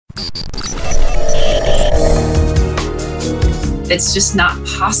It's just not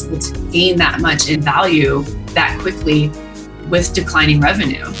possible to gain that much in value that quickly with declining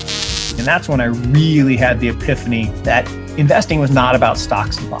revenue. And that's when I really had the epiphany that investing was not about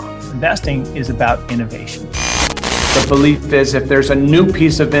stocks and bonds. Investing is about innovation. The belief is if there's a new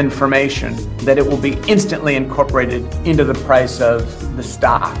piece of information, that it will be instantly incorporated into the price of the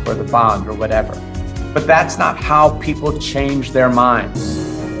stock or the bond or whatever. But that's not how people change their minds.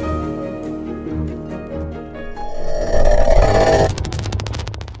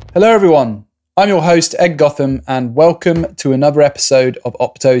 Hello everyone, I'm your host Ed Gotham and welcome to another episode of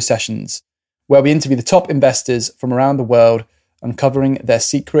Opto Sessions, where we interview the top investors from around the world, uncovering their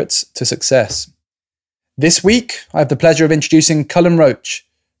secrets to success. This week, I have the pleasure of introducing Cullen Roche,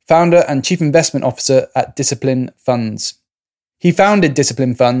 founder and chief investment officer at Discipline Funds. He founded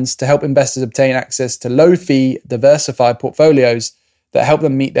Discipline Funds to help investors obtain access to low-fee, diversified portfolios that help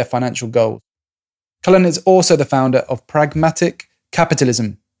them meet their financial goals. Cullen is also the founder of Pragmatic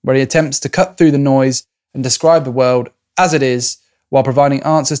Capitalism, where he attempts to cut through the noise and describe the world as it is while providing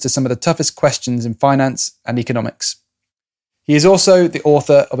answers to some of the toughest questions in finance and economics. He is also the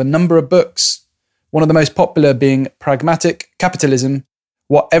author of a number of books, one of the most popular being Pragmatic Capitalism,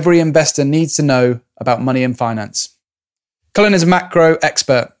 What Every Investor Needs to Know About Money and Finance. Cullen is a macro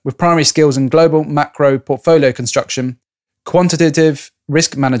expert with primary skills in global macro portfolio construction, quantitative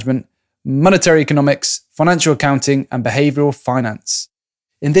risk management, monetary economics, financial accounting, and behavioral finance.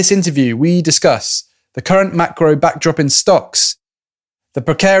 In this interview, we discuss the current macro backdrop in stocks, the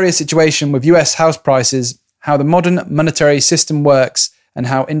precarious situation with US house prices, how the modern monetary system works, and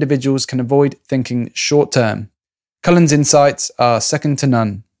how individuals can avoid thinking short-term. Cullen's insights are second to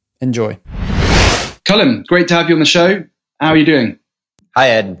none. Enjoy. Cullen, great to have you on the show. How are you doing? Hi,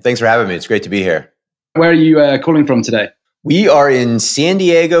 Ed. Thanks for having me. It's great to be here. Where are you calling from today? We are in San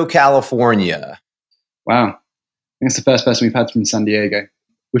Diego, California. Wow. I think it's the first person we've had from San Diego.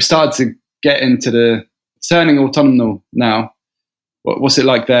 We've started to get into the turning autumnal now. What's it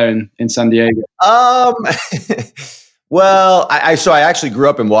like there in San Diego? Well, I actually grew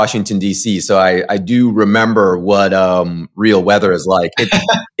up in Washington, D.C., so I do remember what real weather is like.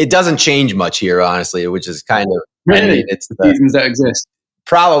 It doesn't change much here, honestly, which is kind of... Really? I mean, it's the seasons that exist.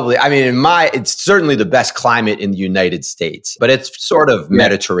 Probably. I mean, it's certainly the best climate in the United States, but it's sort of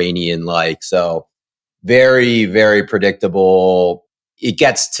Mediterranean-like, so very, very predictable. It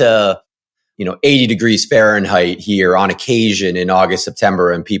gets to, 80 degrees Fahrenheit here on occasion in August,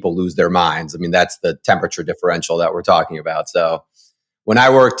 September, and people lose their minds. I mean, that's the temperature differential that we're talking about. So when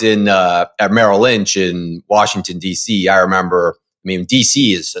I worked at Merrill Lynch in Washington, D.C., I remember,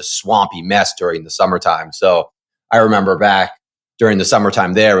 D.C. is a swampy mess during the summertime. So I remember back during the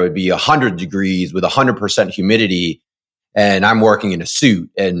summertime there, it would be 100 degrees with 100% humidity. And I'm working in a suit,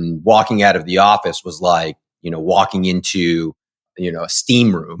 and walking out of the office was like, walking into a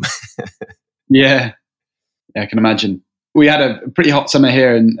steam room. Yeah, I can imagine. We had a pretty hot summer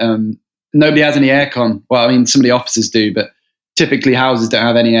here, and nobody has any aircon. Well, some of the offices do, but typically houses don't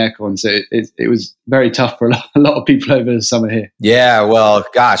have any aircon. So it was very tough for a lot of people over the summer here. Yeah, well,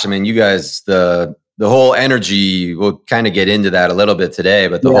 gosh, you guys, the whole energy, we'll kind of get into that a little bit today,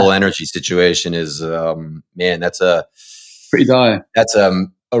 but the whole energy situation is, that's a pretty dire. That's a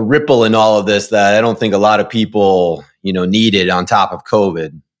ripple in all of this that I don't think a lot of people, needed on top of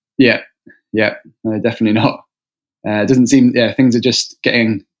COVID. Yeah, no, definitely not. It doesn't seem, things are just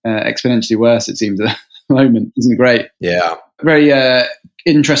getting exponentially worse, it seems, at the moment. Isn't it great? Yeah. Very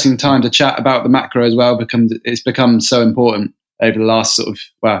interesting time to chat about the macro as well. It's become so important over the last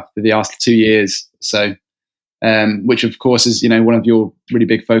the last 2 years. So, which of course is, one of your really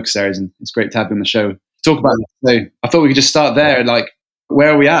big focus areas, and it's great to have you on the show to talk about it. So I thought we could just start there. Like,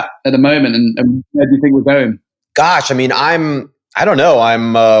 where are we at the moment, and where do you think we're going? Gosh, I don't know.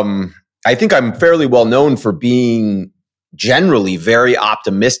 I think I'm fairly well known for being generally very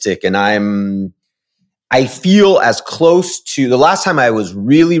optimistic, and I feel as close to the last time I was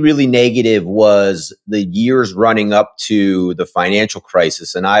really, really negative was the years running up to the financial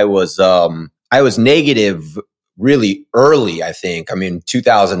crisis. And I was negative really early, I think.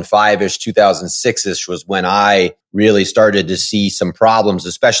 2005-ish, 2006-ish was when I really started to see some problems,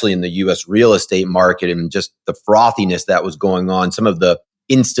 especially in the US real estate market, and just the frothiness that was going on, some of the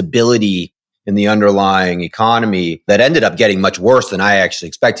instability in the underlying economy that ended up getting much worse than I actually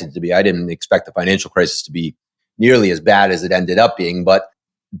expected it to be. I didn't expect the financial crisis to be nearly as bad as it ended up being. But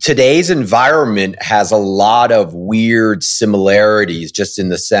today's environment has a lot of weird similarities, just in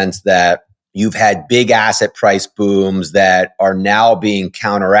the sense that you've had big asset price booms that are now being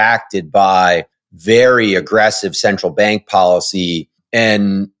counteracted by very aggressive central bank policy.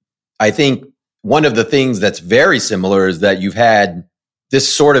 And I think one of the things that's very similar is that you've had this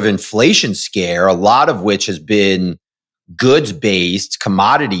sort of inflation scare, a lot of which has been goods-based,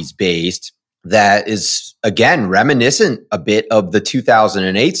 commodities-based, that is, again, reminiscent a bit of the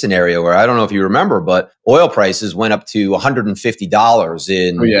 2008 scenario where I don't know if you remember, but oil prices went up to $150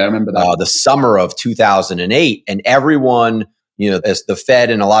 in I remember that. The summer of 2008. And everyone, as the Fed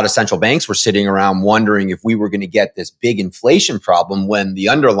and a lot of central banks were sitting around wondering if we were going to get this big inflation problem when the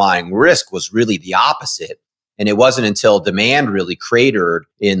underlying risk was really the opposite. And it wasn't until demand really cratered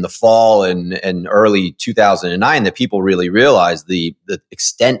in the fall and early 2009 that people really realized the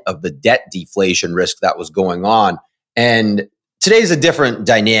extent of the debt deflation risk that was going on. And today's a different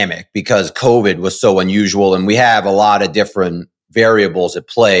dynamic because COVID was so unusual and we have a lot of different variables at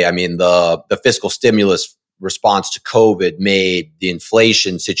play. I mean, the fiscal stimulus response to COVID made the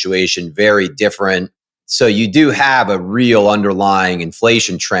inflation situation very different. So you do have a real underlying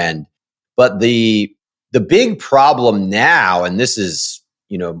inflation trend. But the big problem now, and this is,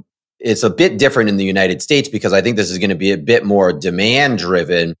 it's a bit different in the United States because I think this is going to be a bit more demand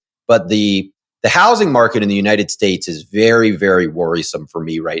driven, but the housing market in the United States is very, very worrisome for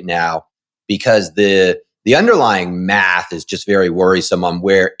me right now because the underlying math is just very worrisome on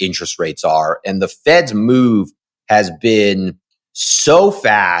where interest rates are. And the Fed's move has been so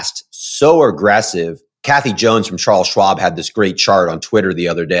fast, so aggressive. Kathy Jones from Charles Schwab had this great chart on Twitter the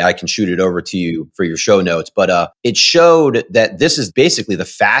other day. I can shoot it over to you for your show notes, but it showed that this is basically the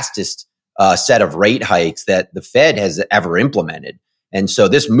fastest set of rate hikes that the Fed has ever implemented. And so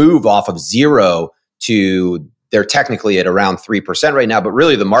this move off of 0 to, they're technically at around 3% right now, but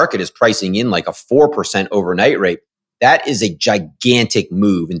really the market is pricing in like a 4% overnight rate. That is a gigantic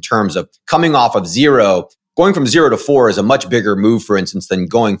move in terms of coming off of 0. Going from 0 to 4 is a much bigger move, for instance, than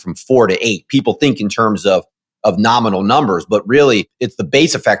going from 4 to 8. People think in terms of nominal numbers, but really it's the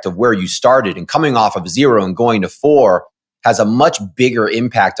base effect of where you started. And coming off of 0 and going to 4 has a much bigger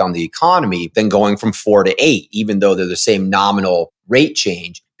impact on the economy than going from 4 to 8, even though they're the same nominal rate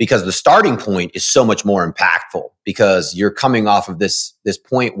change, because the starting point is so much more impactful because you're coming off of this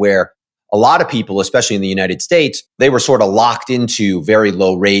point where a lot of people, especially in the United States, they were sort of locked into very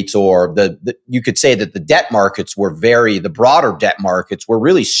low rates, or you could say that the debt markets were the broader debt markets were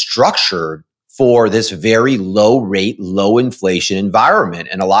really structured for this very low rate, low inflation environment.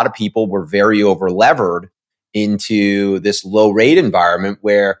 And a lot of people were very over levered into this low rate environment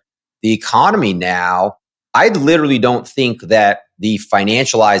where the economy now, I literally don't think that the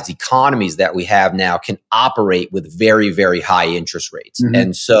financialized economies that we have now can operate with very, very high interest rates. Mm-hmm.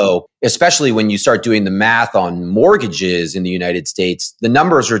 And so, especially when you start doing the math on mortgages in the United States, the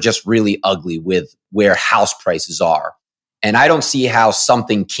numbers are just really ugly with where house prices are. And I don't see how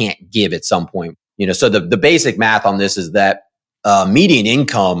something can't give at some point. So the basic math on this is that median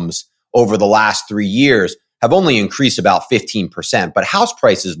incomes over the last 3 years have only increased about 15%, but house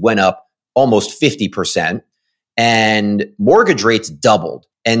prices went up almost 50%. And mortgage rates doubled.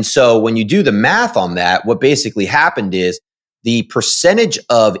 And so when you do the math on that, what basically happened is the percentage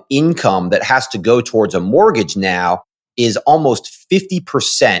of income that has to go towards a mortgage now is almost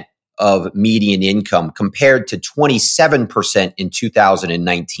 50% of median income compared to 27% in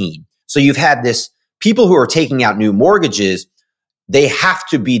 2019. So you've had this people who are taking out new mortgages, they have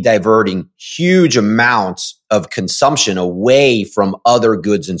to be diverting huge amounts of consumption away from other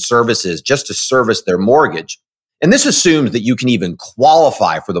goods and services just to service their mortgage. And this assumes that you can even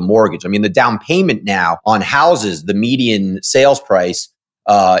qualify for the mortgage. I mean, the down payment now on houses, the median sales price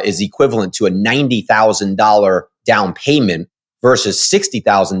is equivalent to a $90,000 down payment versus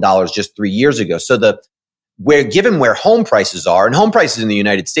 $60,000 just 3 years ago. So given where home prices are, and home prices in the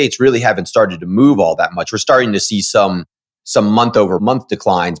United States really haven't started to move all that much. We're starting to see some month over month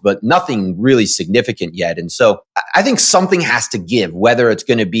declines, but nothing really significant yet. And so I think something has to give, whether it's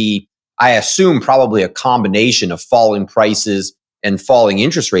going to be, I assume, probably a combination of falling prices and falling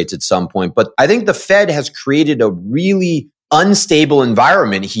interest rates at some point. But I think the Fed has created a really unstable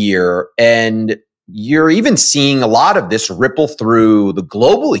environment here. And you're even seeing a lot of this ripple through the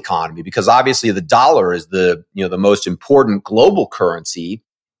global economy because obviously the dollar is the most important global currency.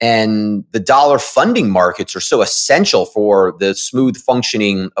 And the dollar funding markets are so essential for the smooth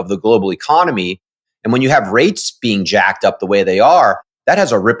functioning of the global economy. And when you have rates being jacked up the way they are, that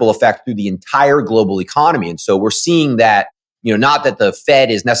has a ripple effect through the entire global economy. And so we're seeing that, not that the Fed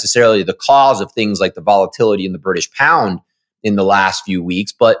is necessarily the cause of things like the volatility in the British pound in the last few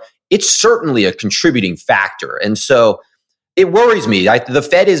weeks, but it's certainly a contributing factor. And so it worries me. The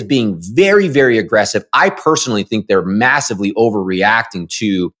Fed is being very, very aggressive. I personally think they're massively overreacting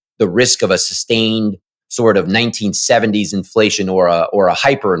to the risk of a sustained sort of 1970s inflation or a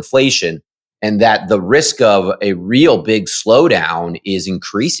hyperinflation, and that the risk of a real big slowdown is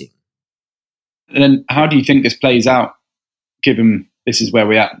increasing. And then how do you think this plays out, given this is where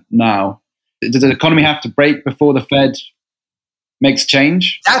we're at now? Does the economy have to break before the Fed makes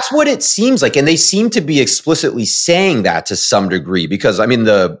change? That's what it seems like. And they seem to be explicitly saying that to some degree, because I mean,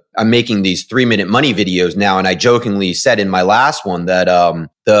 I'm making these 3-minute money videos now. And I jokingly said in my last one that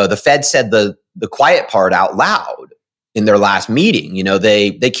the Fed said the quiet part out loud in their last meeting. You know,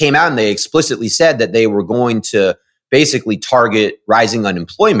 they came out and they explicitly said that they were going to basically target rising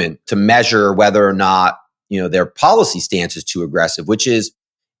unemployment to measure whether or not, you know, their policy stance is too aggressive, which is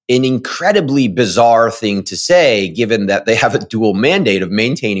an incredibly bizarre thing to say, given that they have a dual mandate of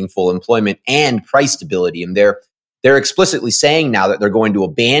maintaining full employment and price stability. And they're explicitly saying now that they're going to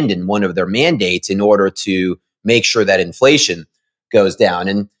abandon one of their mandates in order to make sure that inflation goes down.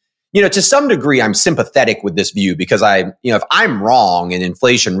 And, you know, to some degree, I'm sympathetic with this view because if I'm wrong and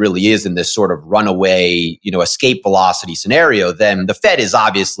inflation really is in this sort of runaway, you know, escape velocity scenario, then the Fed is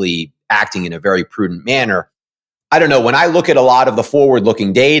obviously acting in a very prudent manner. I don't know. When I look at a lot of the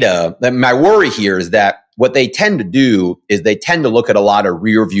forward-looking data, my worry here is that what they tend to do is they tend to look at a lot of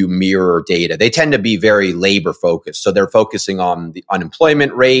rear-view mirror data. They tend to be very labor-focused. So they're focusing on the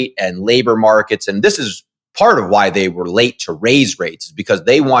unemployment rate and labor markets. And this is part of why they were late to raise rates, is because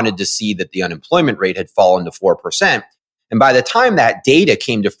they wanted to see that the unemployment rate had fallen to 4%. And by the time that data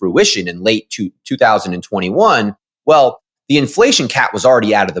came to fruition in late 2021, well, the inflation cat was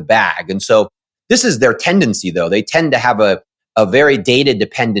already out of the bag. And so this is their tendency, though. They tend to have a very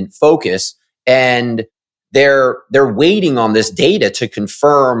data-dependent focus, and they're waiting on this data to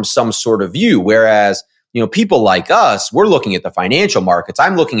confirm some sort of view. Whereas, you know, people like us, we're looking at the financial markets.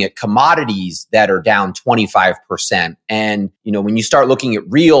 I'm looking at commodities that are down 25%. And, you know, when you start looking at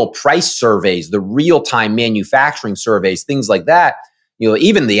real price surveys, the real-time manufacturing surveys, things like that, you know,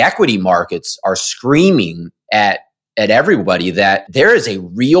 even the equity markets are screaming at everybody that there is a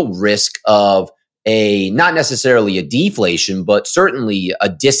real risk of not necessarily a deflation, but certainly a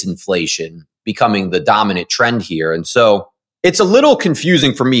disinflation becoming the dominant trend here. And so it's a little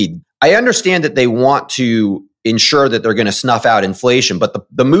confusing for me. I understand that they want to ensure that they're going to snuff out inflation, but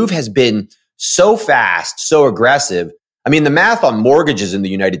the move has been so fast, so aggressive. I mean, the math on mortgages in the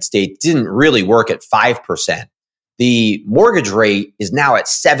United States didn't really work at 5%. The mortgage rate is now at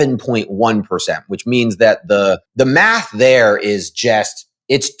 7.1%, which means that the math there is just,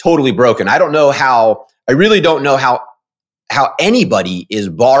 it's totally broken. I really don't know how anybody is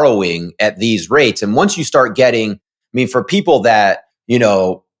borrowing at these rates. And once you start getting, I mean, for people that, you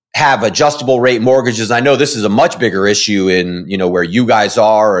know, have adjustable rate mortgages, I know this is a much bigger issue in, you know, where you guys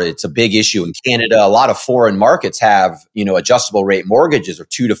are. It's a big issue in Canada. A lot of foreign markets have, you know, adjustable rate mortgages or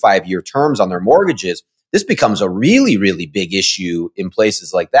 2 to 5 year terms on their mortgages. This becomes a really, really big issue in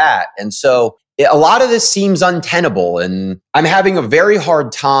places like that. And so a lot of this seems untenable. And I'm having a very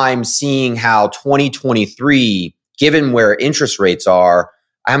hard time seeing how 2023, given where interest rates are,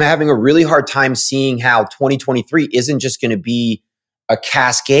 I'm having a really hard time seeing how 2023 isn't just going to be a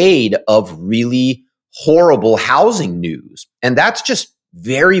cascade of really horrible housing news. And that's just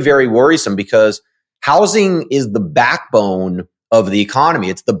very, very worrisome because housing is the backbone of the economy.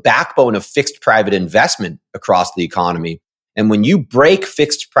 It's the backbone of fixed private investment across the economy. And when you break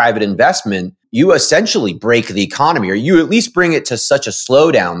fixed private investment, you essentially break the economy, or you at least bring it to such a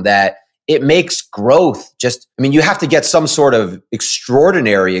slowdown that it makes growth you have to get some sort of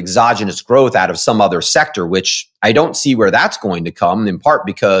extraordinary exogenous growth out of some other sector, which I don't see where that's going to come, in part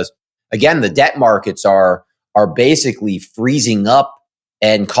because, again, the debt markets are basically freezing up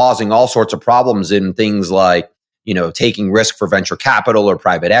and causing all sorts of problems in things like, you know, taking risk for venture capital or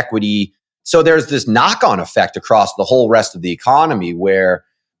private equity. So there's this knock-on effect across the whole rest of the economy where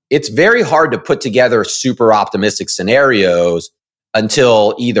it's very hard to put together super optimistic scenarios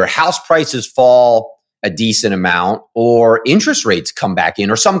until either house prices fall a decent amount or interest rates come back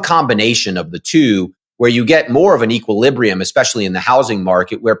in, or some combination of the two, where you get more of an equilibrium, especially in the housing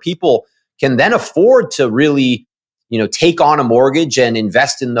market, where people can then afford to really, you know, take on a mortgage and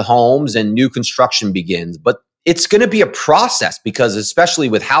invest in the homes and new construction begins. But it's going to be a process because, especially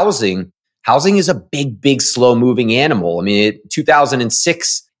with housing is a big, big, slow moving animal. I mean,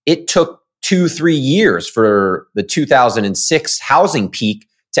 2006, it took 2-3 years for the 2006 housing peak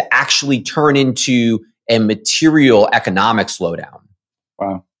to actually turn into a material economic slowdown.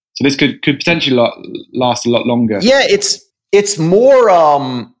 Wow. So this could potentially last a lot longer. Yeah, it's more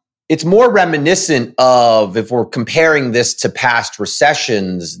it's more reminiscent of, if we're comparing this to past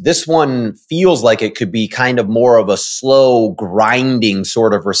recessions, this one feels like it could be kind of more of a slow grinding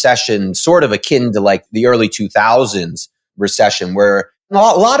sort of recession, sort of akin to like the early 2000s recession, where a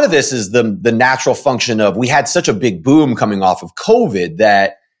lot of this is the natural function of, we had such a big boom coming off of COVID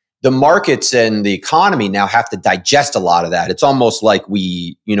that the markets and the economy now have to digest a lot of that. It's almost like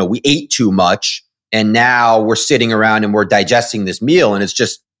we ate too much and now we're sitting around and we're digesting this meal, and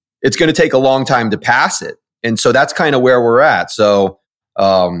it's going to take a long time to pass it. And so that's kind of where we're at. So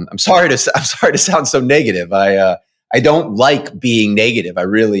I'm sorry to sound so negative. I don't like being negative.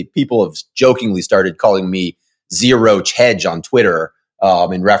 People have jokingly started calling me Zero Hedge on Twitter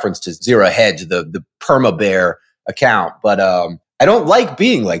in reference to Zero Hedge, the perma bear account. But I don't like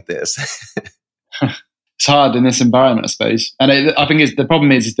being like this. It's hard in this environment, I suppose. And I think the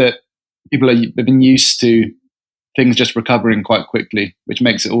problem is that people have been used to things just recovering quite quickly, which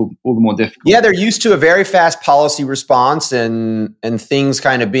makes it all the more difficult. Yeah, they're used to a very fast policy response and things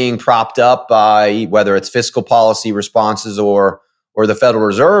kind of being propped up by whether it's fiscal policy responses or the Federal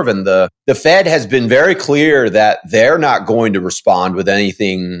Reserve. And the Fed has been very clear that they're not going to respond with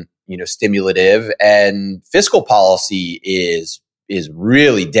anything, stimulative, and fiscal policy is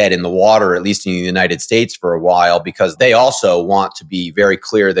really dead in the water, at least in the United States for a while, because they also want to be very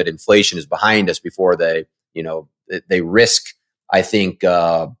clear that inflation is behind us before they risk, I think,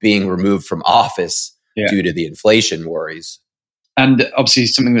 being removed from office due to the inflation worries. And obviously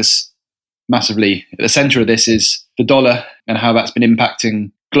something that's massively at the center of this is the dollar and how that's been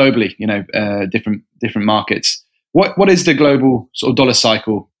impacting globally, different markets. What is the global sort of dollar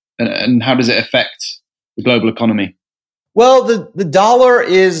cycle and how does it affect the global economy? Well, the dollar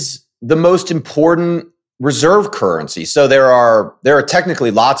is the most important reserve currency. So there are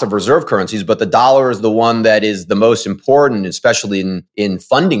technically lots of reserve currencies, but the dollar is the one that is the most important, especially in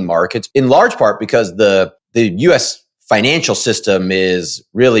funding markets, in large part because the U.S. financial system is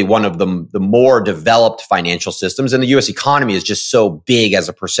really one of the more developed financial systems. And the U.S. economy is just so big as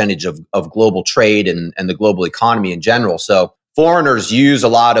a percentage of global trade and the global economy in general. So foreigners use a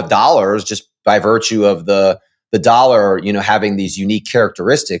lot of dollars just by virtue of the dollar, having these unique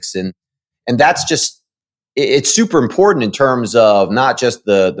characteristics. And that's just, it's super important in terms of not just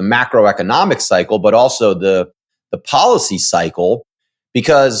the macroeconomic cycle, but also the policy cycle,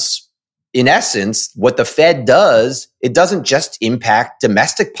 because in essence, what the Fed does, it doesn't just impact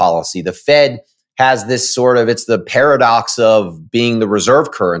domestic policy. The Fed has this it's the paradox of being the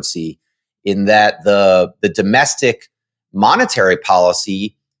reserve currency, in that the domestic monetary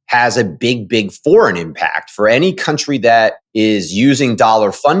policy has a big foreign impact. For any country that is using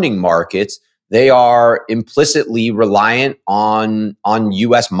dollar funding markets, they are implicitly reliant on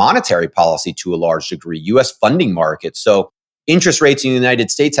U.S. monetary policy to a large degree, U.S. funding markets. So interest rates in the United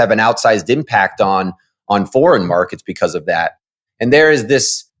States have an outsized impact on foreign markets because of that. And there is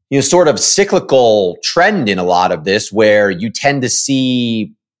this sort of cyclical trend in a lot of this where you tend to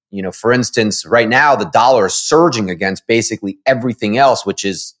see, for instance, right now, the dollar is surging against basically everything else, which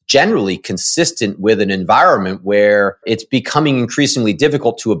is generally consistent with an environment where it's becoming increasingly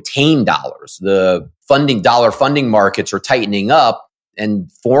difficult to obtain dollars. The dollar funding markets are tightening up and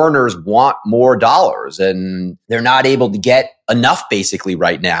foreigners want more dollars and they're not able to get enough basically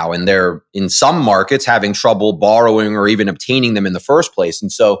right now. And they're in some markets having trouble borrowing or even obtaining them in the first place.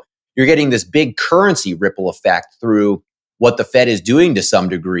 And so you're getting this big currency ripple effect through what the Fed is doing to some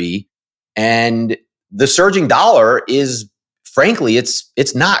degree. And the surging dollar is, frankly,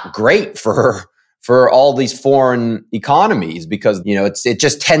 it's not great for all these foreign economies because, it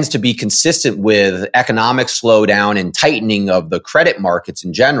just tends to be consistent with economic slowdown and tightening of the credit markets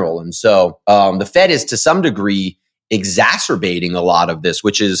in general. And so the Fed is to some degree exacerbating a lot of this,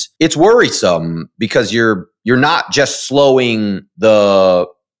 it's worrisome because you're not just slowing the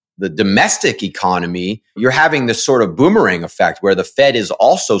domestic economy, you're having this sort of boomerang effect where the Fed is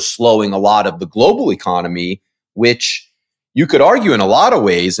also slowing a lot of the global economy, which you could argue in a lot of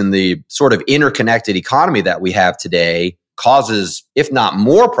ways in the sort of interconnected economy that we have today causes, if not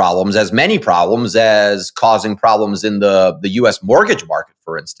more problems, as many problems as causing problems in the U.S. mortgage market,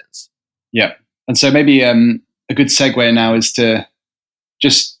 for instance. Yeah. And so maybe a good segue now is to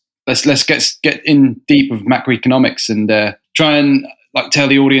just let's get in deep of macroeconomics and try and tell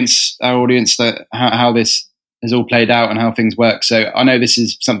our audience that how this has all played out and how things work. So I know this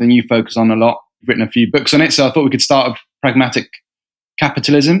is something you focus on a lot. You've written a few books on it. So I thought we could start with pragmatic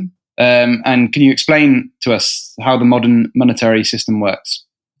capitalism. And can you explain to us how the modern monetary system works?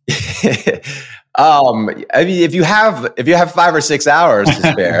 I mean, if you have 5 or 6 hours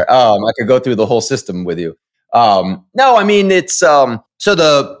to spare, I could go through the whole system with you. No, I mean, it's, so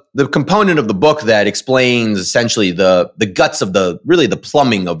component of the book that explains essentially the guts of the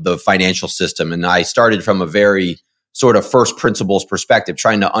plumbing of the financial system. And I started from a very sort of first principles perspective,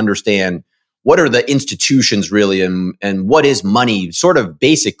 trying to understand what are the institutions really and what is money, sort of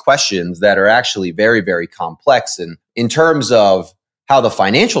basic questions that are actually very, very complex. And in terms of how the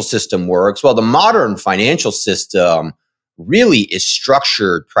financial system works, well, the modern financial system really is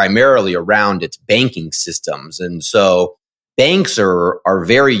structured primarily around its banking systems. And so banks are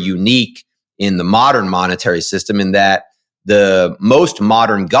very unique in the modern monetary system in that the most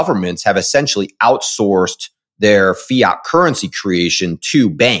modern governments have essentially outsourced their fiat currency creation to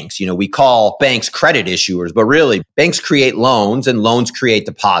banks. We call banks credit issuers, but really banks create loans and loans create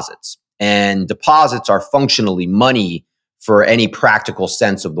deposits. And deposits are functionally money for any practical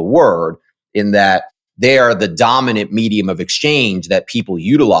sense of the word, in that they are the dominant medium of exchange that people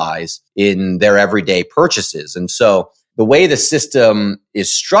utilize in their everyday purchases. And so the way the system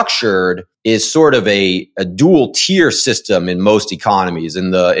is structured is sort of a dual tier system in most economies.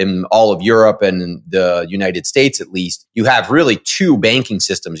 In all of Europe and in the United States, at least, you have really two banking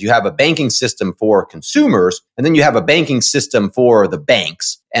systems. You have a banking system for consumers, and then you have a banking system for the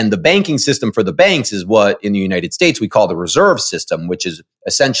banks. And the banking system for the banks is what in the United States we call the reserve system, which is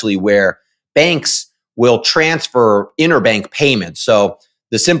essentially where banks will transfer interbank payments. So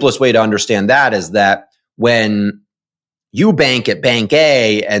the simplest way to understand that is that when you bank at Bank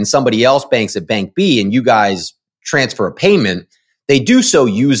A and somebody else banks at Bank B and you guys transfer a payment, they do so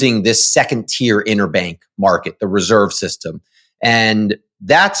using this second tier interbank market, the reserve system. And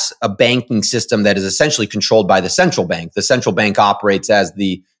that's a banking system that is essentially controlled by the central bank. The central bank operates as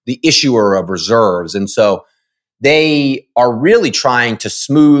the issuer of reserves. And so they are really trying to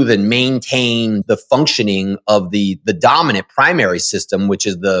smooth and maintain the functioning of the dominant primary system, which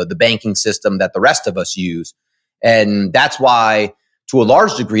is the banking system that the rest of us use. And that's why, to a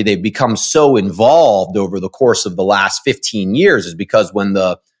large degree, they've become so involved over the course of the last 15 years, is because when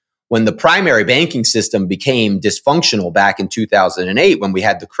the primary banking system became dysfunctional back in 2008, when we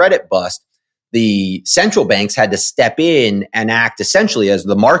had the credit bust, the central banks had to step in and act essentially as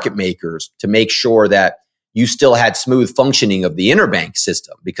the market makers to make sure that you still had smooth functioning of the interbank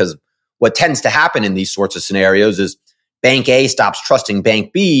system. Because what tends to happen in these sorts of scenarios is Bank A stops trusting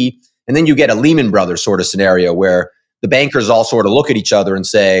Bank B, and then you get a Lehman Brothers sort of scenario where the bankers all sort of look at each other and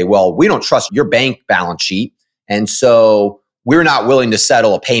say, well, we don't trust your bank balance sheet, and so we're not willing to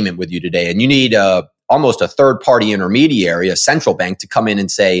settle a payment with you today. And you need almost a third-party intermediary, a central bank, to come in and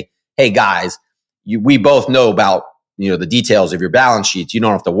say, hey, guys, we both know about the details of your balance sheets. You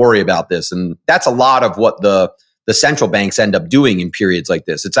don't have to worry about this. And that's a lot of what the central banks end up doing in periods like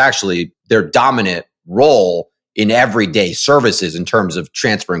this. It's actually their dominant role in everyday services in terms of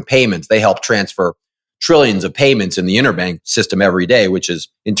transferring payments. They help transfer trillions of payments in the interbank system every day, which is,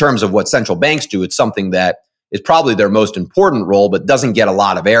 in terms of what central banks do, it's something that is probably their most important role, but doesn't get a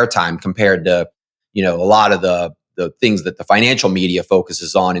lot of airtime compared to, a lot of the things that the financial media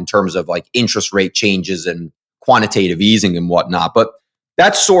focuses on in terms of like interest rate changes and quantitative easing and whatnot. But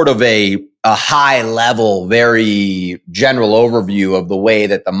that's sort of a high level, very general overview of the way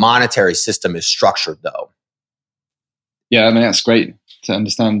that the monetary system is structured, though. Yeah, I mean, that's great to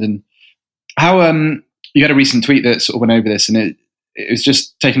understand. And how you had a recent tweet that sort of went over this, and it was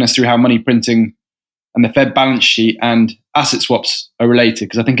just taking us through how money printing and the Fed balance sheet and asset swaps are related,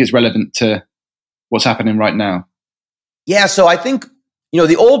 because I think it's relevant to what's happening right now. Yeah, so I think,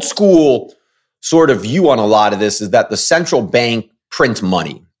 the old school sort of view on a lot of this is that the central bank prints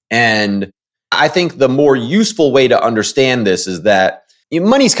money. And I think the more useful way to understand this is that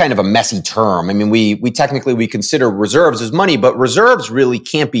money's kind of a messy term. I mean, we technically consider reserves as money, but reserves really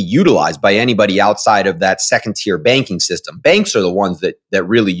can't be utilized by anybody outside of that second tier banking system. Banks are the ones that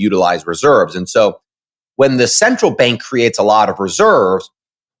really utilize reserves. And so when the central bank creates a lot of reserves,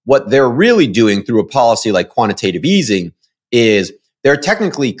 what they're really doing through a policy like quantitative easing is they're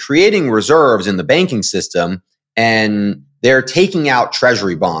technically creating reserves in the banking system, and they're taking out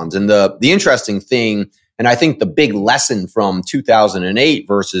treasury bonds. And the interesting thing, and I think the big lesson from 2008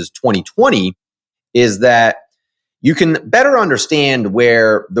 versus 2020, is that you can better understand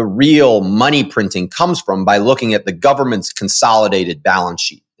where the real money printing comes from by looking at the government's consolidated balance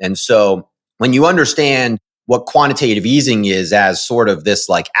sheet. And so when you understand what quantitative easing is as sort of this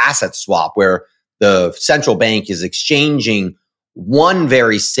like asset swap, where the central bank is exchanging one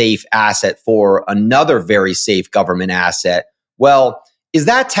very safe asset for another very safe government asset, well, is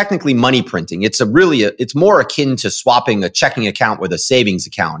that technically money printing? It's more akin to swapping a checking account with a savings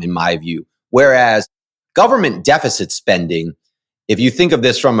account, in my view. Whereas government deficit spending, if you think of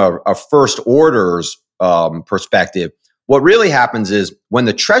this from a first orders perspective, what really happens is when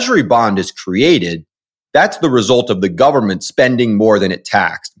the treasury bond is created, that's the result of the government spending more than it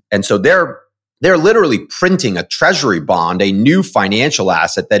taxed. And so they're literally printing a treasury bond, a new financial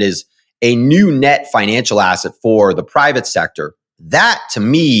asset that is a new net financial asset for the private sector. That, to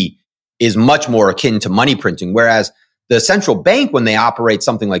me, is much more akin to money printing. Whereas the central bank, when they operate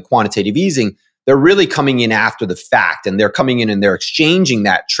something like quantitative easing, they're really coming in after the fact, and they're coming in and they're exchanging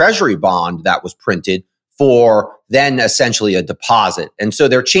that treasury bond that was printed for then essentially a deposit. And so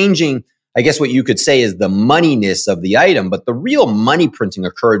they're changing, I guess what you could say is the moneyness of the item, but the real money printing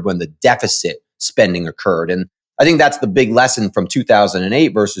occurred when the deficit spending occurred. And I think that's the big lesson from 2008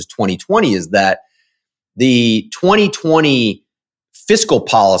 versus 2020 is that the 2020 fiscal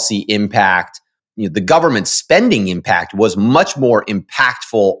policy impact, the government spending impact was much more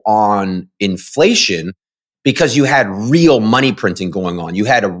impactful on inflation because you had real money printing going on. You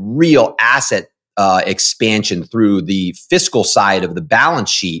had a real asset expansion through the fiscal side of the balance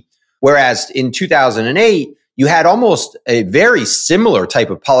sheet. Whereas in 2008, you had almost a very similar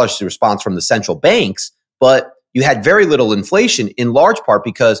type of policy response from the central banks, but you had very little inflation in large part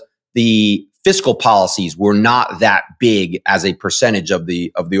because the fiscal policies were not that big as a percentage of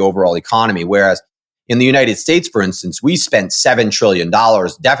the overall economy. Whereas in the United States, for instance, we spent $7 trillion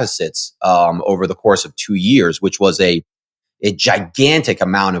deficits over the course of 2 years, which was a gigantic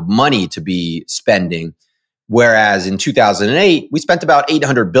amount of money to be spending. Whereas in 2008, we spent about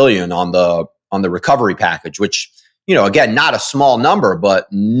 $800 billion on the recovery package, which, again, not a small number, but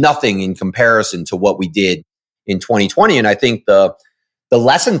nothing in comparison to what we did in 2020. And I think the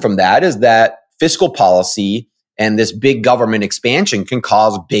lesson from that is that fiscal policy and this big government expansion can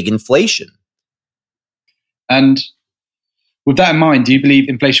cause big inflation. And with that in mind, do you believe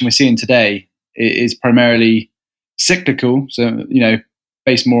inflation we're seeing today is primarily cyclical? So,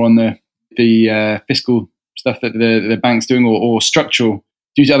 based more on the fiscal stuff that the bank's doing, or structural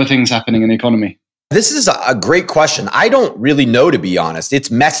due to other things happening in the economy? This is a great question. I don't really know, to be honest.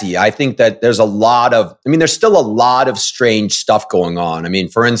 It's messy. I think that there's still a lot of strange stuff going on. I mean,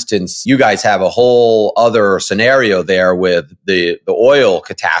 for instance, you guys have a whole other scenario there with the oil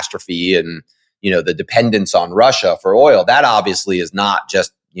catastrophe and, the dependence on Russia for oil. That obviously is not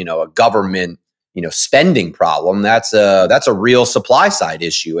just, a government, spending problem. That's a real supply side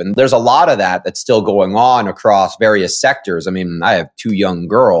issue. And there's a lot of that's still going on across various sectors. I mean, I have 2 young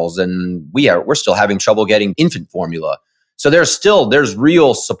girls and we're still having trouble getting infant formula. So there's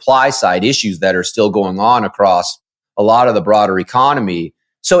real supply side issues that are still going on across a lot of the broader economy.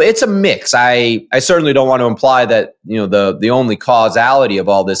 So it's a mix. I certainly don't want to imply that, the only causality of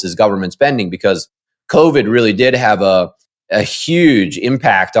all this is government spending, because COVID really did have a huge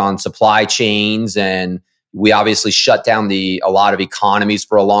impact on supply chains. And we obviously shut down a lot of economies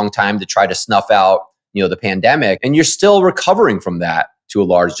for a long time to try to snuff out, the pandemic. And you're still recovering from that to a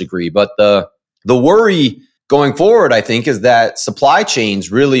large degree. But the worry going forward, I think, is that supply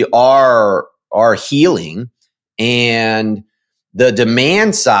chains really are healing, and the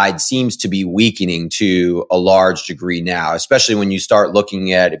demand side seems to be weakening to a large degree now, especially when you start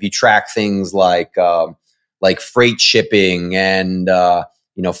looking at, if you track things like freight shipping and,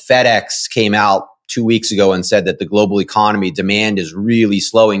 FedEx came out 2 weeks ago and said that the global economy demand is really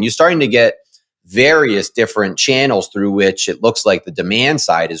slowing. You're starting to get various different channels through which it looks like the demand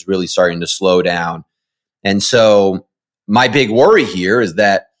side is really starting to slow down. And so my big worry here is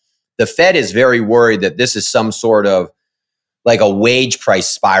that the Fed is very worried that this is some sort of like a wage price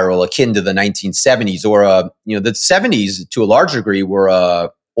spiral akin to the 1970s, or the 70s to a large degree were a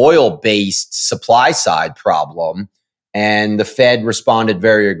oil-based supply side problem. And the Fed responded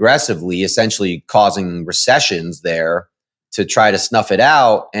very aggressively, essentially causing recessions there to try to snuff it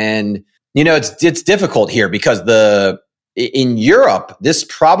out. And, it's difficult here because in Europe, this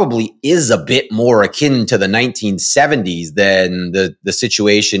probably is a bit more akin to the 1970s than the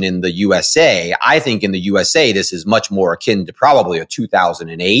situation in the USA. I think in the USA, this is much more akin to probably a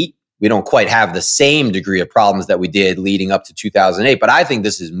 2008. We don't quite have the same degree of problems that we did leading up to 2008, but I think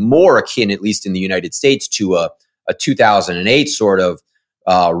this is more akin, at least in the United States, to a 2008 sort of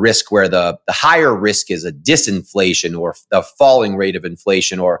risk, where the higher risk is a disinflation or the falling rate of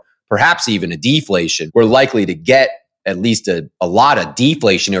inflation, or perhaps even a deflation. We're likely to get at least a lot of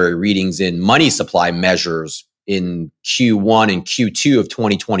deflationary readings in money supply measures in Q1 and Q2 of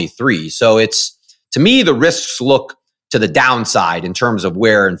 2023. So to me, the risks look to the downside in terms of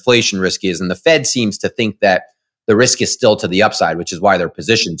where inflation risk is. And the Fed seems to think that the risk is still to the upside, which is why they're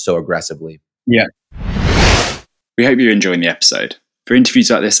positioned so aggressively. Yeah. We hope you're enjoying the episode. For interviews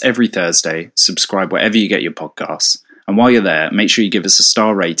like this every Thursday, subscribe wherever you get your podcasts. And while you're there, make sure you give us a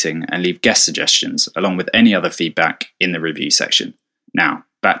star rating and leave guest suggestions along with any other feedback in the review section. Now,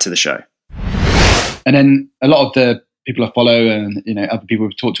 back to the show. And then a lot of the people I follow and other people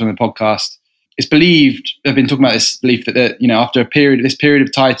we've talked to on the podcast, it's believed, I've been talking about this belief that after this period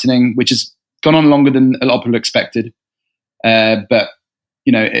of tightening, which has gone on longer than a lot of people expected, but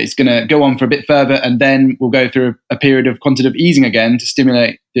it's going to go on for a bit further, and then we'll go through a period of quantitative easing again to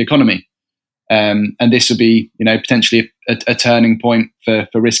stimulate the economy. And this will be, potentially a turning point for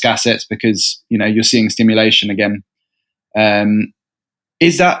risk assets because, you're seeing stimulation again.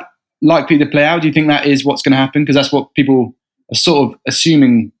 Is that likely to play out? Do you think that is what's going to happen? Because that's what people are sort of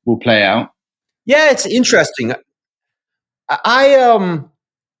assuming will play out. Yeah, it's interesting. I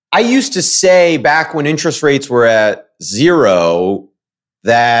used to say back when interest rates were at zero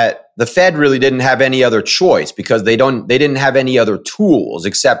that the Fed really didn't have any other choice because they didn't have any other tools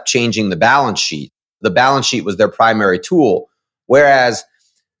except changing the balance sheet. The balance sheet was their primary tool. Whereas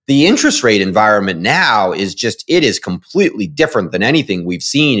the interest rate environment now is it is completely different than anything we've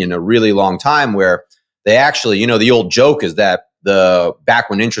seen in a really long time, where they actually, the old joke is that back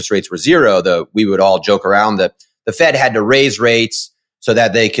when interest rates were zero, we would all joke around that the Fed had to raise rates so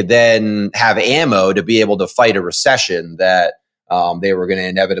that they could then have ammo to be able to fight a recession that they were going to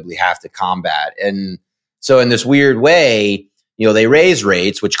inevitably have to combat. And so in this weird way, they raise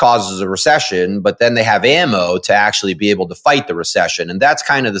rates, which causes a recession, but then they have ammo to actually be able to fight the recession. And that's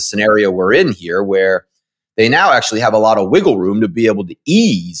kind of the scenario we're in here, where they now actually have a lot of wiggle room to be able to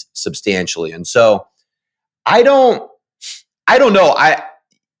ease substantially. And so I don't know.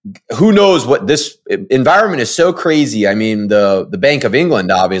 Who knows what this environment is so crazy. I mean, the Bank of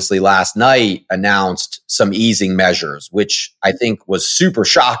England obviously last night announced some easing measures, which I think was super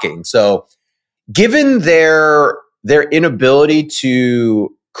shocking. So given their inability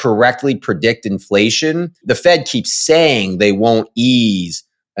to correctly predict inflation, the Fed keeps saying they won't ease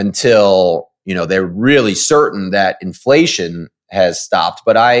until, they're really certain that inflation has stopped.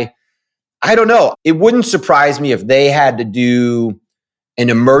 But I don't know. It wouldn't surprise me if they had to do an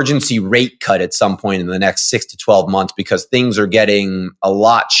emergency rate cut at some point in the next 6 to 12 months because things are getting a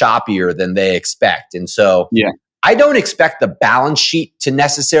lot choppier than they expect. And so I don't expect the balance sheet to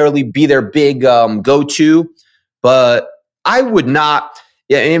necessarily be their big go-to, but I would not.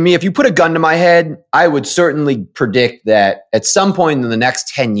 I mean, if you put a gun to my head, I would certainly predict that at some point in the next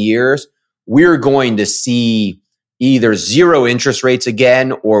 10 years, we're going to see either zero interest rates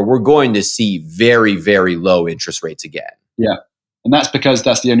again, or we're going to see very, very low interest rates again. Yeah. And that's because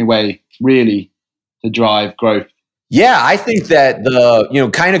that's the only way really to drive growth. Yeah, I think that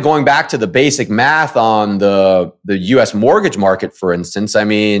kind of going back to the basic math on the US mortgage market, for instance, I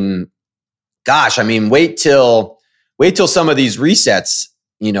mean, wait till some of these resets,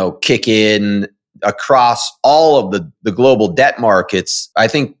 kick in across all of the global debt markets. I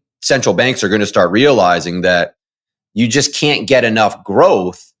think central banks are going to start realizing that you just can't get enough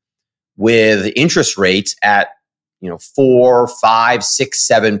growth with interest rates at 4, 5, 6,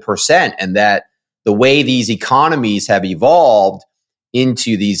 7%. And that the way these economies have evolved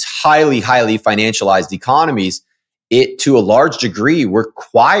into these highly, highly financialized economies, it to a large degree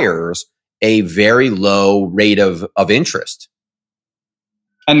requires a very low rate of interest.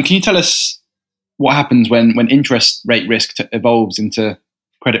 And can you tell us what happens when interest rate risk evolves into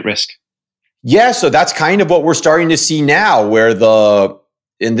credit risk? Yeah, so that's kind of what we're starting to see now, where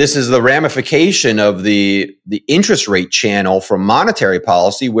and this is the ramification of the interest rate channel from monetary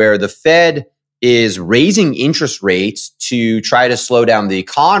policy, where the Fed is raising interest rates to try to slow down the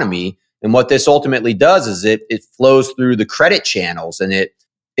economy. And what this ultimately does is it flows through the credit channels, and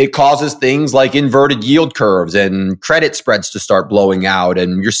it causes things like inverted yield curves and credit spreads to start blowing out.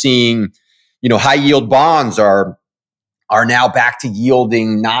 And you're seeing, high yield bonds are now back to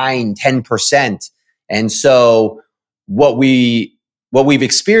yielding 9, 10%. And so what we've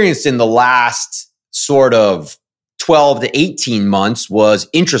experienced in the last sort of 12 to 18 months was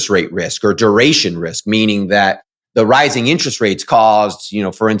interest rate risk or duration risk, meaning that the rising interest rates caused,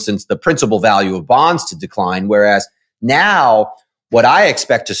 for instance, the principal value of bonds to decline. Whereas now what I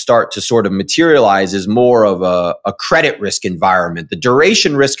expect to start to sort of materialize is more of a credit risk environment. The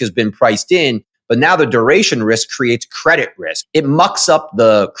duration risk has been priced in, but now the duration risk creates credit risk. It mucks up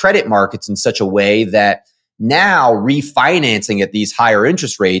the credit markets in such a way that now refinancing at these higher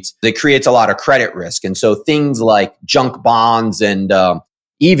interest rates, it creates a lot of credit risk. And so things like junk bonds and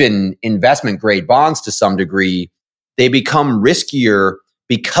even investment grade bonds to some degree, they become riskier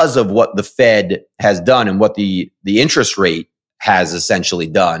because of what the Fed has done and what the interest rate has essentially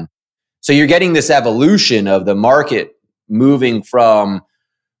done. So you're getting this evolution of the market moving from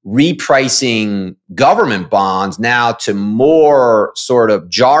repricing government bonds now to more sort of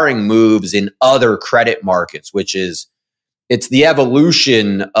jarring moves in other credit markets, which is it's the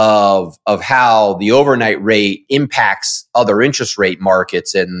evolution of how the overnight rate impacts other interest rate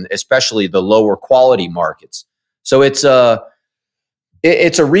markets and especially the lower quality markets. So it's a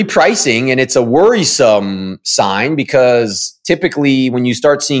repricing, and it's a worrisome sign because typically when you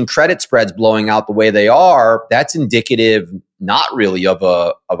start seeing credit spreads blowing out the way they are, that's indicative not really of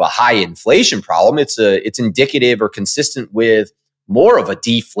a high inflation problem. It's indicative or consistent with more of a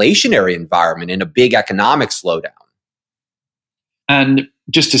deflationary environment in a big economic slowdown. And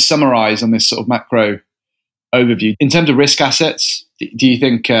just to summarize on this sort of macro overview, in terms of risk assets, do you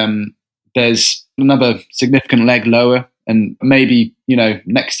think there's another significant leg lower? And maybe,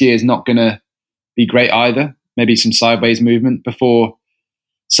 next year is not going to be great either. Maybe some sideways movement before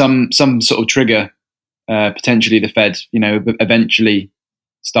some sort of trigger, potentially the Fed, eventually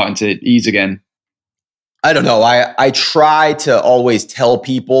starting to ease again. I don't know. I try to always tell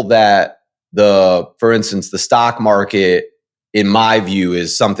people that for instance, the stock market, in my view,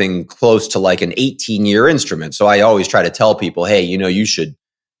 is something close to like an 18-year instrument. So I always try to tell people, hey, if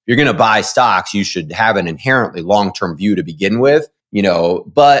you're going to buy stocks, you should have an inherently long-term view to begin with,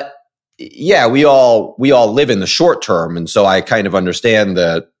 but yeah, we all live in the short term. And so I kind of understand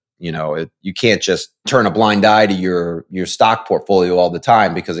that, you can't just turn a blind eye to your stock portfolio all the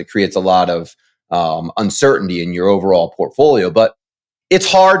time because it creates a lot of uncertainty in your overall portfolio. But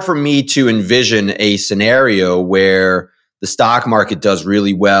it's hard for me to envision a scenario where the stock market does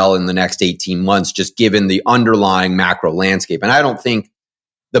really well in the next 18 months, just given the underlying macro landscape. And I don't think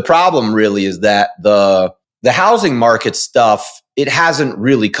the problem really is that the housing market stuff, it hasn't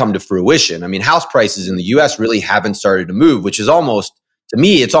really come to fruition. I mean, house prices in the US really haven't started to move, which is almost, to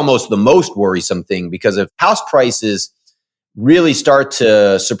me, it's almost the most worrisome thing, because if house prices really start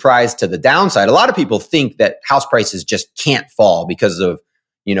to surprise to the downside, a lot of people think that house prices just can't fall because of,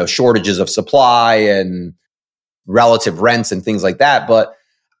 shortages of supply and relative rents and things like that. But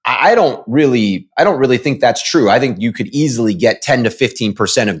I don't really think that's true. I think you could easily get 10 to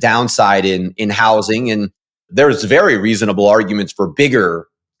 15% of downside in housing. And there's very reasonable arguments for bigger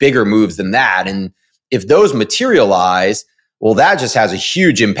moves than that. And if those materialize, well, that just has a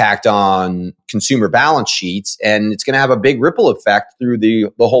huge impact on consumer balance sheets, and it's going to have a big ripple effect through the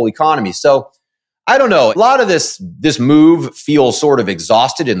whole economy. So I don't know. A lot of this move feels sort of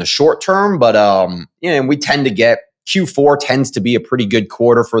exhausted in the short term, but we tend to get Q4 tends to be a pretty good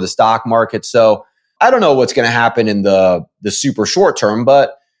quarter for the stock market. So I don't know what's going to happen in the super short term,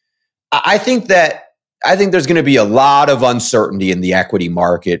 but I think there's going to be a lot of uncertainty in the equity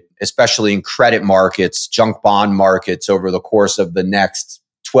market, especially in credit markets, junk bond markets over the course of the next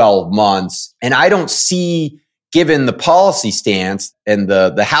 12 months. And I don't see, given the policy stance and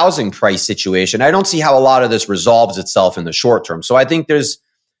the housing price situation, I don't see how a lot of this resolves itself in the short term. So I think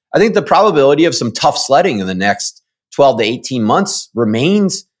the probability of some tough sledding in the next 12 to 18 months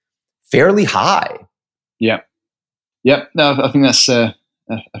remains fairly high. Yeah. No, I think that's a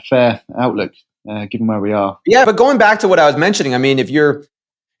fair outlook, given where we are. Yeah, but going back to what I was mentioning, I mean, if you're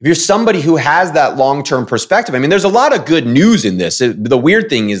somebody who has that long-term perspective, I mean, there's a lot of good news in this. The weird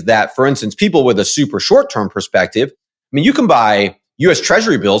thing is that, for instance, people with a super short-term perspective, I mean, you can buy U.S.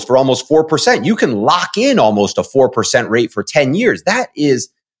 Treasury bills for almost 4%. You can lock in almost a 4% rate for 10 years. That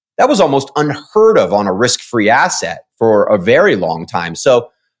was almost unheard of on a risk-free asset for a very long time. So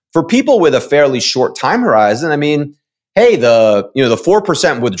for people with a fairly short time horizon, I mean, hey, the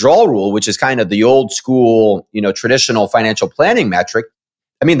 4% withdrawal rule, which is kind of the old school, traditional financial planning metric,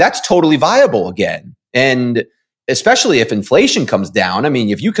 I mean, that's totally viable again. And especially if inflation comes down, I mean,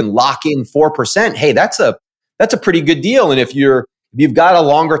 if you can lock in 4%, hey, that's a pretty good deal. And if you've got a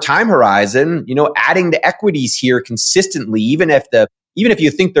longer time horizon, adding the equities here consistently, even if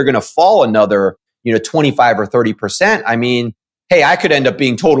you think they're going to fall another, 25 or 30%, I mean, hey, I could end up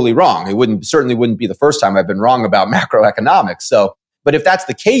being totally wrong. It certainly wouldn't be the first time I've been wrong about macroeconomics. So, but if that's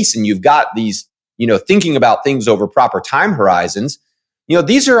the case and you've got these, thinking about things over proper time horizons,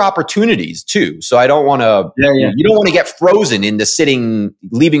 these are opportunities too. So I don't want to, you don't want to get frozen into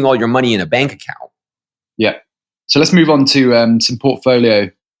leaving all your money in a bank account. Yeah. So let's move on to some portfolio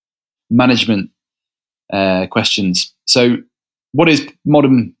management questions. So what is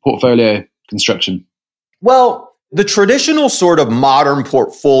modern portfolio construction? Well, the traditional sort of modern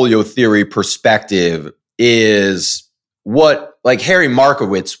portfolio theory perspective is what like Harry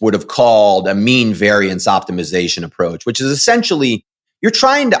Markowitz would have called a mean variance optimization approach, which is essentially you're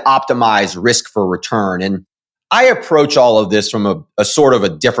trying to optimize risk for return. And I approach all of this from a sort of a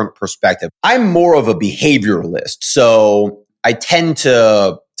different perspective. I'm more of a behavioralist. So I tend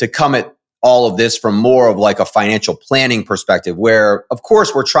to come at all of this from more of like a financial planning perspective, where of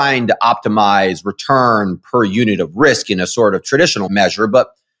course we're trying to optimize return per unit of risk in a sort of traditional measure.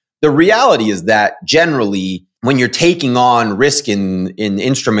 But the reality is that generally when you're taking on risk in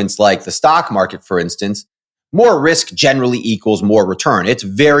instruments like the stock market, for instance, more risk generally equals more return. It's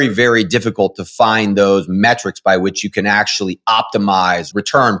very, very difficult to find those metrics by which you can actually optimize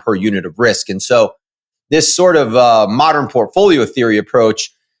return per unit of risk. And so this sort of modern portfolio theory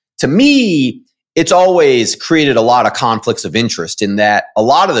approach, to me, it's always created a lot of conflicts of interest in that a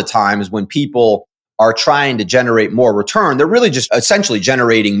lot of the times when people are trying to generate more return, they're really just essentially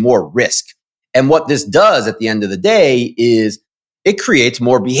generating more risk. And what this does at the end of the day is it creates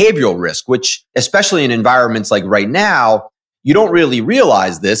more behavioral risk, which especially in environments like right now, you don't really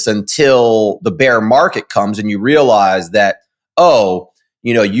realize this until the bear market comes and you realize that,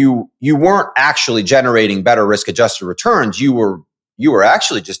 you weren't actually generating better risk adjusted returns. You were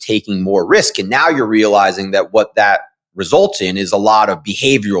actually just taking more risk. And now you're realizing that what that results in is a lot of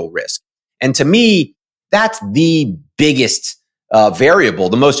behavioral risk. And to me, that's the biggest variable,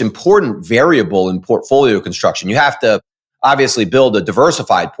 the most important variable in portfolio construction. You have to obviously build a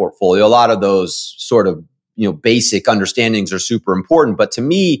diversified portfolio. A lot of those sort of, basic understandings are super important. But to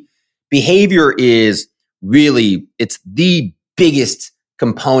me, behavior is really, it's the biggest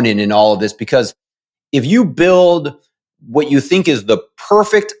component in all of this, because if you build what you think is the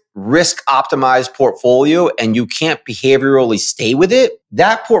perfect risk optimized portfolio and you can't behaviorally stay with it,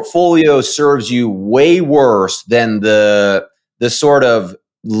 that portfolio serves you way worse than the sort of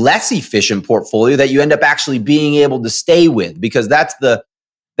less efficient portfolio that you end up actually being able to stay with, because that's the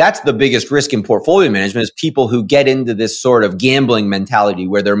biggest risk in portfolio management is people who get into this sort of gambling mentality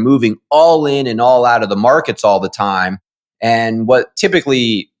where they're moving all in and all out of the markets all the time. And what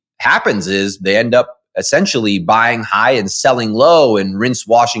typically happens is they end up essentially buying high and selling low and rinse,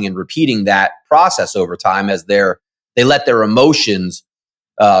 washing, and repeating that process over time as they let their emotions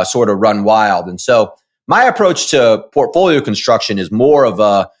sort of run wild. And so my approach to portfolio construction is more of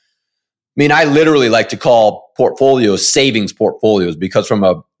I literally like to call portfolios savings portfolios, because from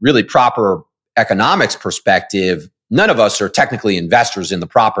a really proper economics perspective, none of us are technically investors in the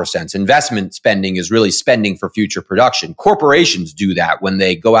proper sense. Investment spending is really spending for future production. Corporations do that when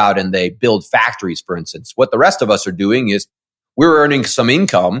they go out and they build factories, for instance. What the rest of us are doing is we're earning some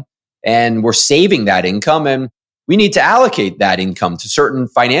income and we're saving that income, and we need to allocate that income to certain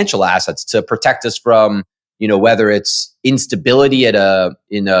financial assets to protect us from, whether it's instability in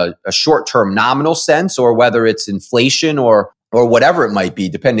a short-term nominal sense, or whether it's inflation or whatever it might be,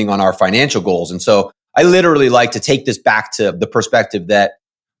 depending on our financial goals. And so I literally like to take this back to the perspective that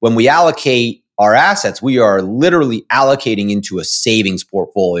when we allocate our assets, we are literally allocating into a savings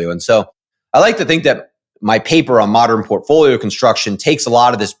portfolio. And so I like to think that my paper on modern portfolio construction takes a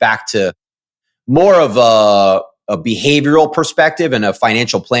lot of this back to more of a behavioral perspective and a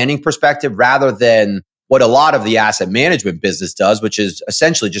financial planning perspective, rather than what a lot of the asset management business does, which is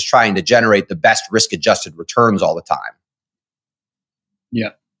essentially just trying to generate the best risk-adjusted returns all the time. Yeah.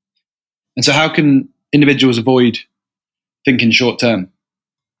 And so how can individuals avoid thinking short term?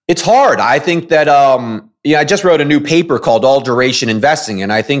 It's hard. I think that, I just wrote a new paper called All Duration Investing.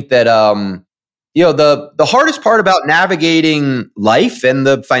 And I think that, the hardest part about navigating life and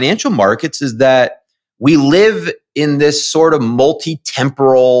the financial markets is that we live in this sort of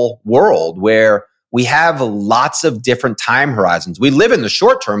multi-temporal world where we have lots of different time horizons. We live in the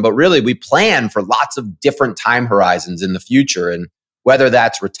short term, but really we plan for lots of different time horizons in the future. And whether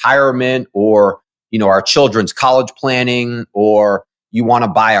that's retirement or, our children's college planning, or you want to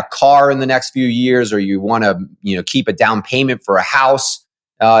buy a car in the next few years, or you want to, keep a down payment for a house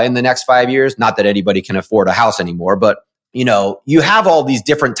in the next 5 years. Not that anybody can afford a house anymore, but, you have all these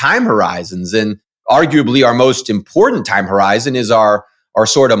different time horizons. And arguably our most important time horizon is our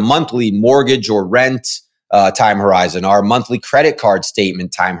sort of monthly mortgage or rent time horizon, our monthly credit card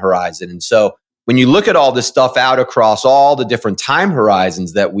statement time horizon. And so when you look at all this stuff out across all the different time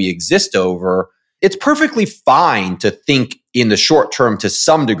horizons that we exist over, it's perfectly fine to think in the short term to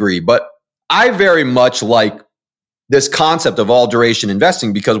some degree. But I very much like this concept of all duration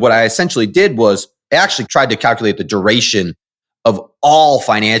investing, because what I essentially did was I actually tried to calculate the duration of all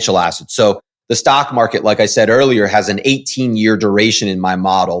financial assets. So the stock market, like I said earlier, has an 18-year duration in my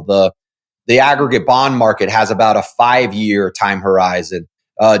model. The aggregate bond market has about a 5-year time horizon.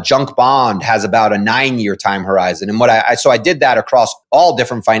 Junk bond has about a 9-year time horizon. And so I did that across all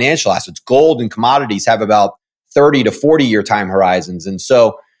different financial assets. Gold and commodities have about 30 to 40-year time horizons. And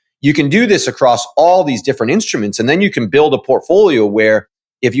so you can do this across all these different instruments. And then you can build a portfolio where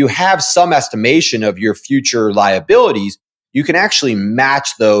if you have some estimation of your future liabilities, you can actually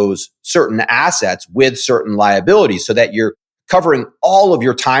match those certain assets with certain liabilities so that you're covering all of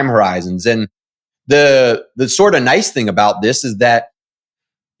your time horizons. And the sort of nice thing about this is that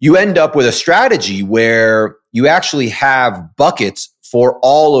you end up with a strategy where you actually have buckets for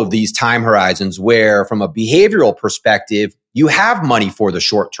all of these time horizons, where from a behavioral perspective, you have money for the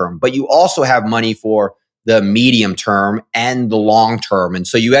short term, but you also have money for the medium term and the long term. And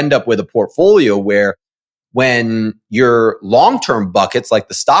so you end up with a portfolio where when your long-term buckets, like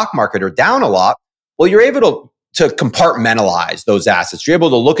the stock market, are down a lot, well, you're able to compartmentalize those assets. You're able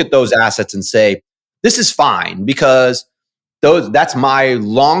to look at those assets and say, this is fine because that's my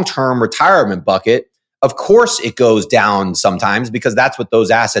long-term retirement bucket. Of course, it goes down sometimes because that's what those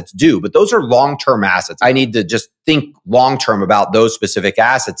assets do. But those are long-term assets. I need to just think long-term about those specific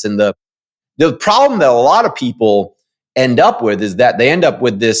assets. And the problem that a lot of people end up with is that they end up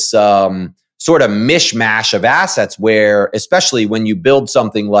with this sort of mishmash of assets where, especially when you build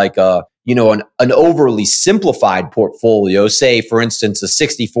something like an overly simplified portfolio, say, for instance, a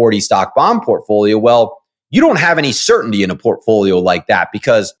 60-40 stock bond portfolio, well, you don't have any certainty in a portfolio like that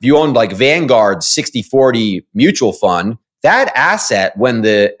because if you own like Vanguard's 60-40 mutual fund, that asset, when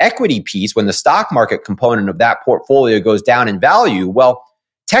the equity piece, when the stock market component of that portfolio goes down in value, well,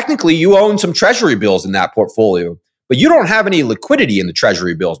 technically you own some treasury bills in that portfolio, but you don't have any liquidity in the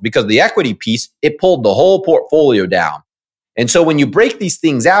treasury bills because the equity piece, it pulled the whole portfolio down. And so when you break these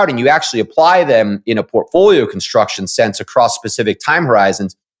things out and you actually apply them in a portfolio construction sense across specific time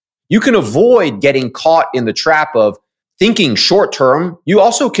horizons, you can avoid getting caught in the trap of thinking short term. You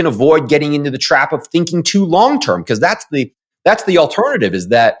also can avoid getting into the trap of thinking too long term, because that's the alternative, is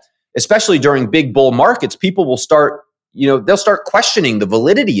that especially during big bull markets, people will start, they'll start questioning the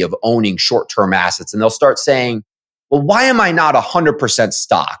validity of owning short term assets, and they'll start saying, well, why am I not 100%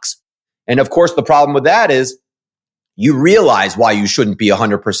 stocks? And of course, the problem with that is you realize why you shouldn't be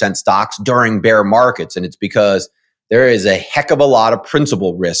 100% stocks during bear markets. And it's because there is a heck of a lot of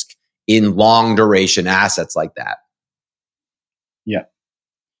principal risk in long duration assets like that. Yeah.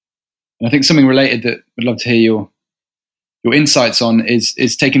 And I think something related that I'd love to hear your insights on is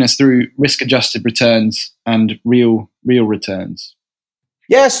taking us through risk adjusted returns and real returns.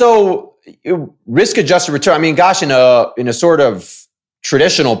 Yeah. So risk adjusted return, I mean, gosh, in a sort of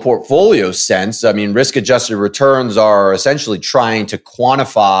traditional portfolio sense, I mean, risk adjusted returns are essentially trying to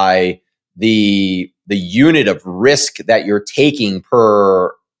quantify the unit of risk that you're taking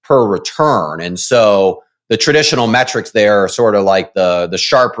per return. And so the traditional metrics there are sort of like the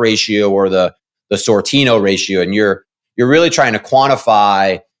Sharpe ratio or the Sortino ratio. And you're really trying to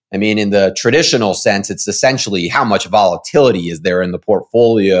quantify, I mean, in the traditional sense, it's essentially how much volatility is there in the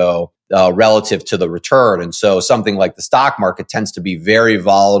portfolio relative to the return. And so something like the stock market tends to be very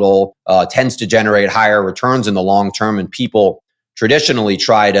volatile, tends to generate higher returns in the long term. And people traditionally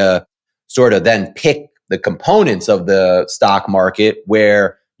try to sort of then pick the components of the stock market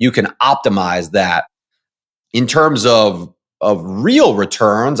where you can optimize that. In terms of real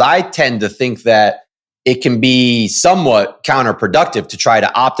returns, I tend to think that it can be somewhat counterproductive to try to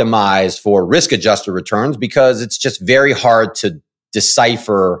optimize for risk-adjusted returns because it's just very hard to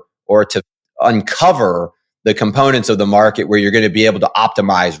decipher or to uncover the components of the market where you're going to be able to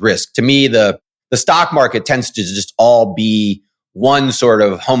optimize risk. To me, the stock market tends to just all be one sort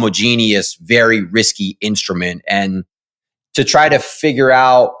of homogeneous, very risky instrument. And to try to figure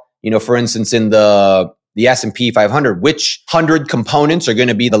out, for instance, in the S&P 500, which 100 components are going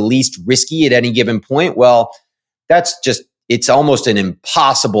to be the least risky at any given point? Well, it's almost an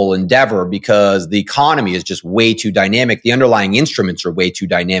impossible endeavor because the economy is just way too dynamic. The underlying instruments are way too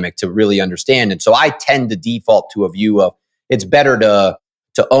dynamic to really understand. And so I tend to default to a view of it's better to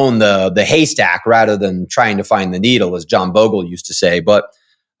own the haystack rather than trying to find the needle, as John Bogle used to say. But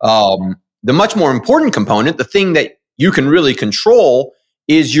the much more important component, the thing that you can really control,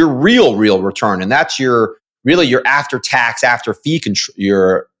 is your real return. And that's your after tax, after fee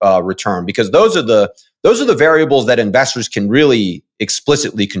return, because those are the variables that investors can really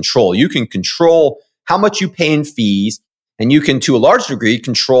explicitly control. You can control how much you pay in fees, and you can, to a large degree,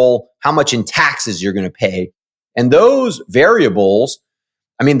 control how much in taxes you're going to pay. And those variables,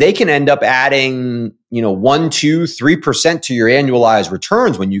 I mean, they can end up adding, 1, 2, 3% to your annualized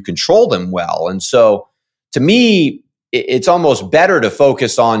returns when you control them well. And so to me, it's almost better to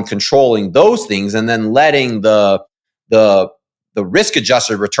focus on controlling those things and then letting the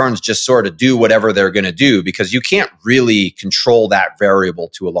risk-adjusted returns just sort of do whatever they're going to do, because you can't really control that variable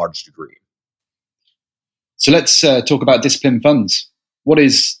to a large degree. So let's talk about disciplined funds. What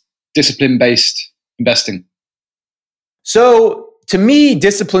is discipline-based investing? So To me,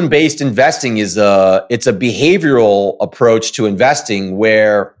 discipline-based investing it's a behavioral approach to investing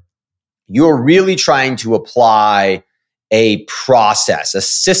where you're really trying to apply a process, a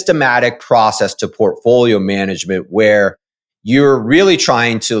systematic process to portfolio management where you're really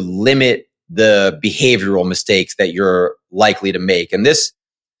trying to limit the behavioral mistakes that you're likely to make. And this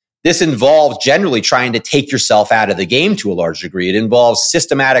involves generally trying to take yourself out of the game to a large degree. It involves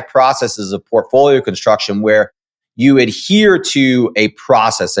systematic processes of portfolio construction where you adhere to a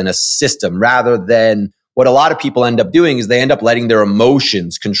process and a system rather than what a lot of people end up doing is they end up letting their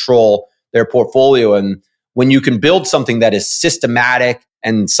emotions control their portfolio. And when you can build something that is systematic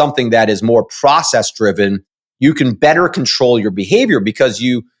and something that is more process driven, you can better control your behavior because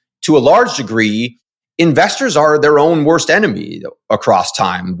you, to a large degree, investors are their own worst enemy across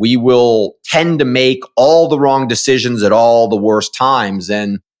time. We will tend to make all the wrong decisions at all the worst times.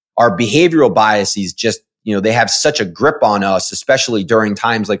 And our behavioral biases just, they have such a grip on us, especially during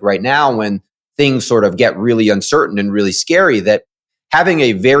times like right now when things sort of get really uncertain and really scary, that having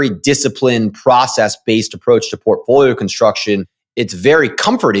a very disciplined, process-based approach to portfolio construction, it's very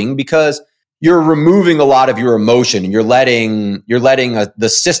comforting because you're removing a lot of your emotion and you're letting the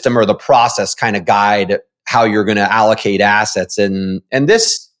system or the process kind of guide how you're going to allocate assets. And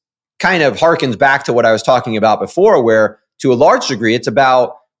this kind of harkens back to what I was talking about before, where to a large degree, it's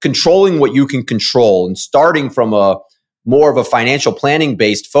about controlling what you can control and starting from a more of a financial planning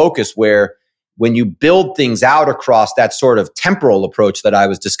based focus where when you build things out across that sort of temporal approach that I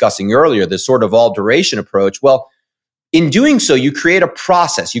was discussing earlier, this sort of all duration approach, well, in doing so, you create a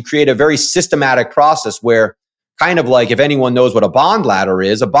process. You create a very systematic process where kind of like if anyone knows what a bond ladder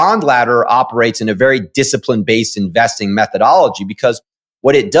is, a bond ladder operates in a very discipline-based investing methodology because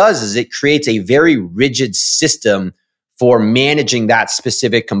what it does is it creates a very rigid system for managing that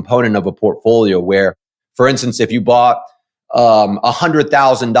specific component of a portfolio where, for instance, if you bought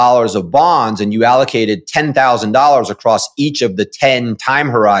 $100,000 of bonds and you allocated $10,000 across each of the 10 time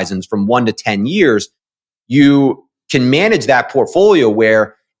horizons from 1 to 10 years, you can manage that portfolio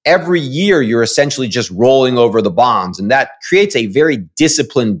where every year you're essentially just rolling over the bonds. And that creates a very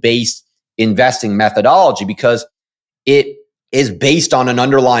discipline-based investing methodology because it is based on an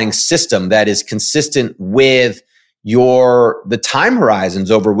underlying system that is consistent with the time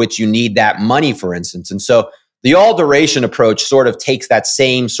horizons over which you need that money, for instance. And so the all duration approach sort of takes that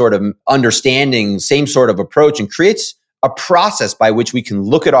same sort of understanding, same sort of approach and creates a process by which we can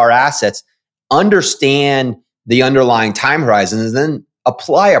look at our assets, understand the underlying time horizons, and then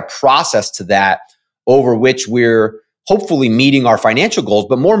apply a process to that over which we're hopefully meeting our financial goals,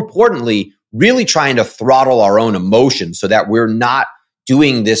 but more importantly, really trying to throttle our own emotions so that we're not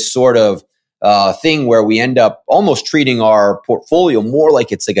doing this sort of thing where we end up almost treating our portfolio more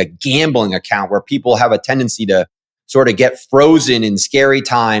like it's like a gambling account where people have a tendency to sort of get frozen in scary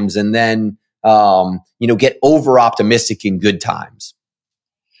times and then, get over optimistic in good times.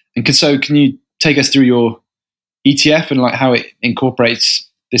 And so can you take us through your ETF and like how it incorporates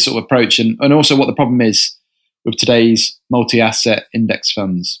this sort of approach and also what the problem is with today's multi-asset index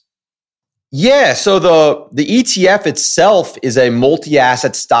funds? Yeah, so the ETF itself is a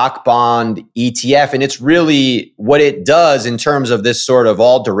multi-asset stock bond ETF, and it's really what it does in terms of this sort of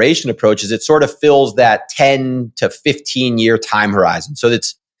all duration approach is it sort of fills that 10 to 15 year time horizon. So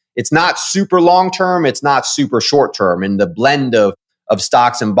it's not super long term, it's not super short term, and the blend of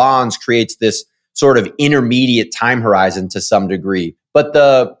stocks and bonds creates this sort of intermediate time horizon to some degree. But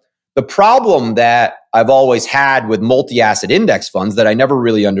the problem that I've always had with multi-asset index funds that I never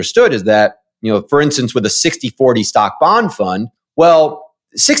really understood is that, for instance, with a 60-40 stock bond fund, well,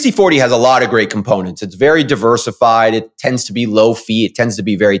 60-40 has a lot of great components. It's very diversified. It tends to be low fee. It tends to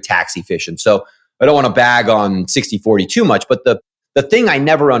be very tax efficient. So I don't want to bag on 60-40 too much, but the thing I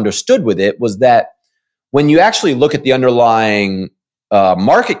never understood with it was that when you actually look at the underlying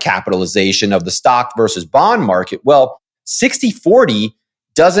market capitalization of the stock versus bond market, well, 60-40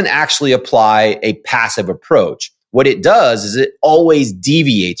 doesn't actually apply a passive approach. What it does is it always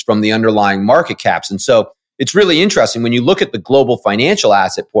deviates from the underlying market caps. And so it's really interesting when you look at the global financial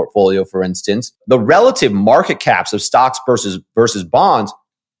asset portfolio, for instance, the relative market caps of stocks versus bonds,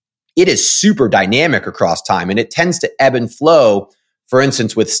 it is super dynamic across time and it tends to ebb and flow. For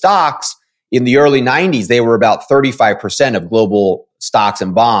instance, with stocks in the early 90s, they were about 35% of global stocks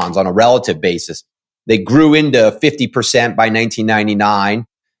and bonds on a relative basis. They grew into 50% by 1999.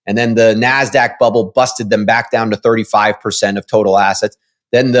 And then the NASDAQ bubble busted them back down to 35% of total assets.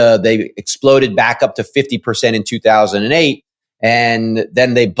 Then they exploded back up to 50% in 2008. And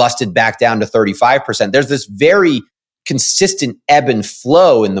then they busted back down to 35%. There's this very consistent ebb and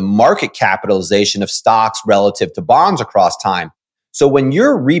flow in the market capitalization of stocks relative to bonds across time. So when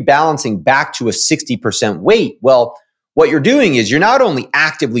you're rebalancing back to a 60% weight, well, what you're doing is you're not only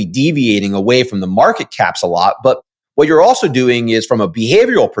actively deviating away from the market caps a lot, but what you're also doing is, from a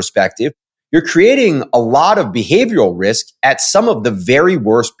behavioral perspective, you're creating a lot of behavioral risk at some of the very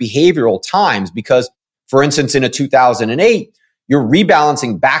worst behavioral times. Because, for instance, in a 2008, you're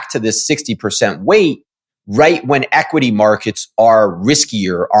rebalancing back to this 60% weight right when equity markets are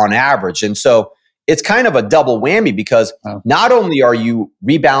riskier on average. And so it's kind of a double whammy, because not only are you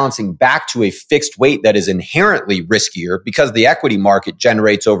rebalancing back to a fixed weight that is inherently riskier, because the equity market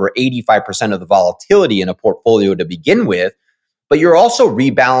generates over 85% of the volatility in a portfolio to begin with, but you're also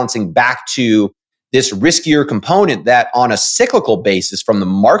rebalancing back to this riskier component that, on a cyclical basis, from the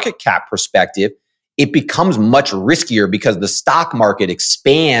market cap perspective, it becomes much riskier because the stock market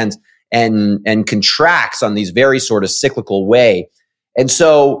expands and contracts on these very sort of cyclical way. And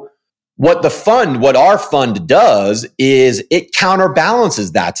so what our fund does is it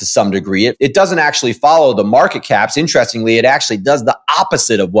counterbalances that to some degree. It doesn't actually follow the market caps. Interestingly, it actually does the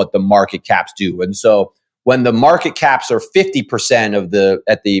opposite of what the market caps do. And so when the market caps are 50%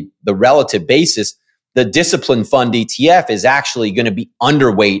 at the relative basis, the disciplined fund ETF is actually going to be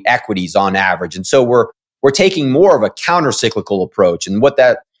underweight equities on average. And so we're taking more of a counter-cyclical approach. And what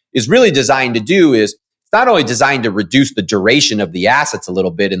that is really designed to do is, it's not only designed to reduce the duration of the assets a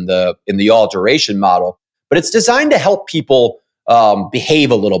little bit in the all duration model, but it's designed to help people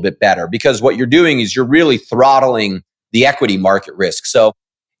behave a little bit better, because what you're doing is you're really throttling the equity market risk. So,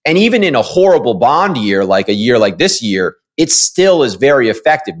 and even in a horrible bond year, like a year like this year, it still is very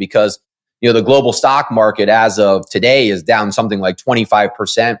effective, because the global stock market as of today is down something like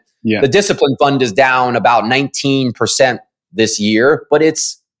 25%. Yeah. The disciplined fund is down about 19% this year, but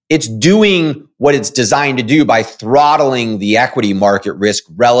it's doing what it's designed to do by throttling the equity market risk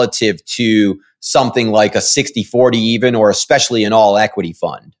relative to something like a 60-40 even, or especially an all equity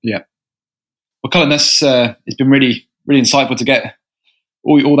fund. Yeah. Well, Colin, it's been really, really insightful to get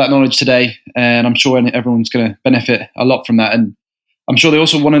all that knowledge today. And I'm sure everyone's going to benefit a lot from that. And I'm sure they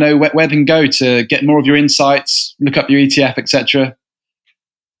also want to know where they can go to get more of your insights, look up your ETF, etc.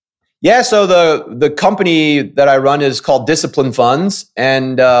 Yeah, so the company that I run is called Disciplined Funds,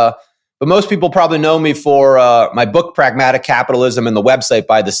 and but most people probably know me for my book Pragmatic Capitalism and the website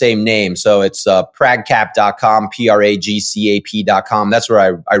by the same name. So it's pragcap.com, pragcap.com. That's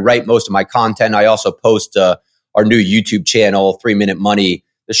where I write most of my content. I also post our new YouTube channel, 3 Minute Money,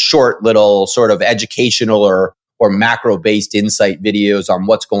 the short little sort of educational or macro-based insight videos on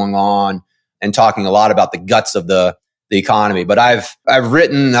what's going on, and talking a lot about the guts of the economy. But I've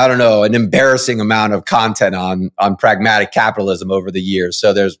written, I don't know, an embarrassing amount of content on pragmatic capitalism over the years.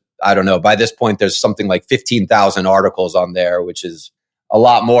 So there's, I don't know, by this point, there's something like 15,000 articles on there, which is a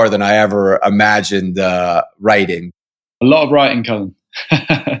lot more than I ever imagined writing. A lot of writing, Colin.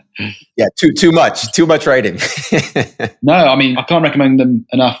 Yeah, too much writing. No, I mean, I can't recommend them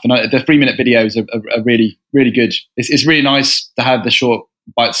enough. And the 3-minute videos are really, really good. It's really nice to have the short,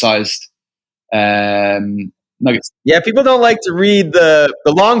 bite-sized nuggets. Yeah, people don't like to read the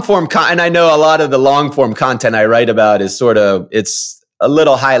long form content. And I know a lot of the long form content I write about is it's a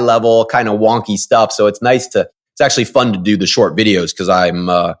little high level, kind of wonky stuff. So it's actually fun to do the short videos, because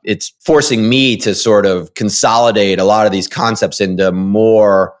it's forcing me to sort of consolidate a lot of these concepts into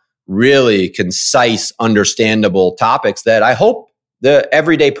more really concise, understandable topics that I hope the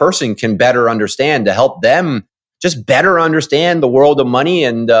everyday person can better understand, to help them just better understand the world of money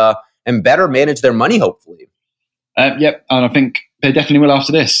and better manage their money, hopefully. Yep, and I think they definitely will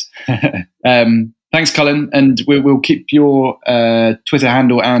after this. Thanks, Colin, and we'll keep your Twitter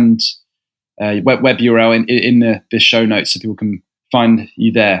handle and web URL in the show notes so people can find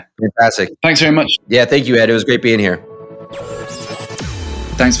you there. Fantastic. Thanks very much. Yeah, thank you, Ed. It was great being here.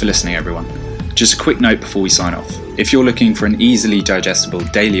 Thanks for listening, everyone. Just a quick note before we sign off. If you're looking for an easily digestible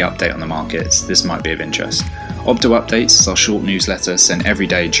daily update on the markets, this might be of interest. Opto Updates is our short newsletter sent every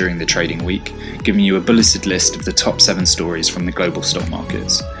day during the trading week, giving you a bulleted list of the top 7 stories from the global stock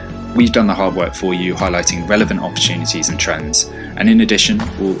markets. We've done the hard work for you, highlighting relevant opportunities and trends. And in addition,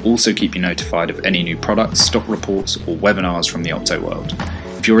 we'll also keep you notified of any new products, stock reports, or webinars from the Opto world.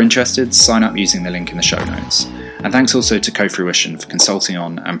 If you're interested, sign up using the link in the show notes. And thanks also to Co-Fruition for consulting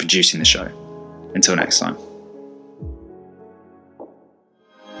on and producing the show. Until next time.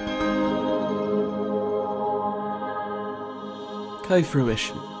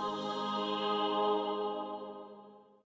 Co-Fruition.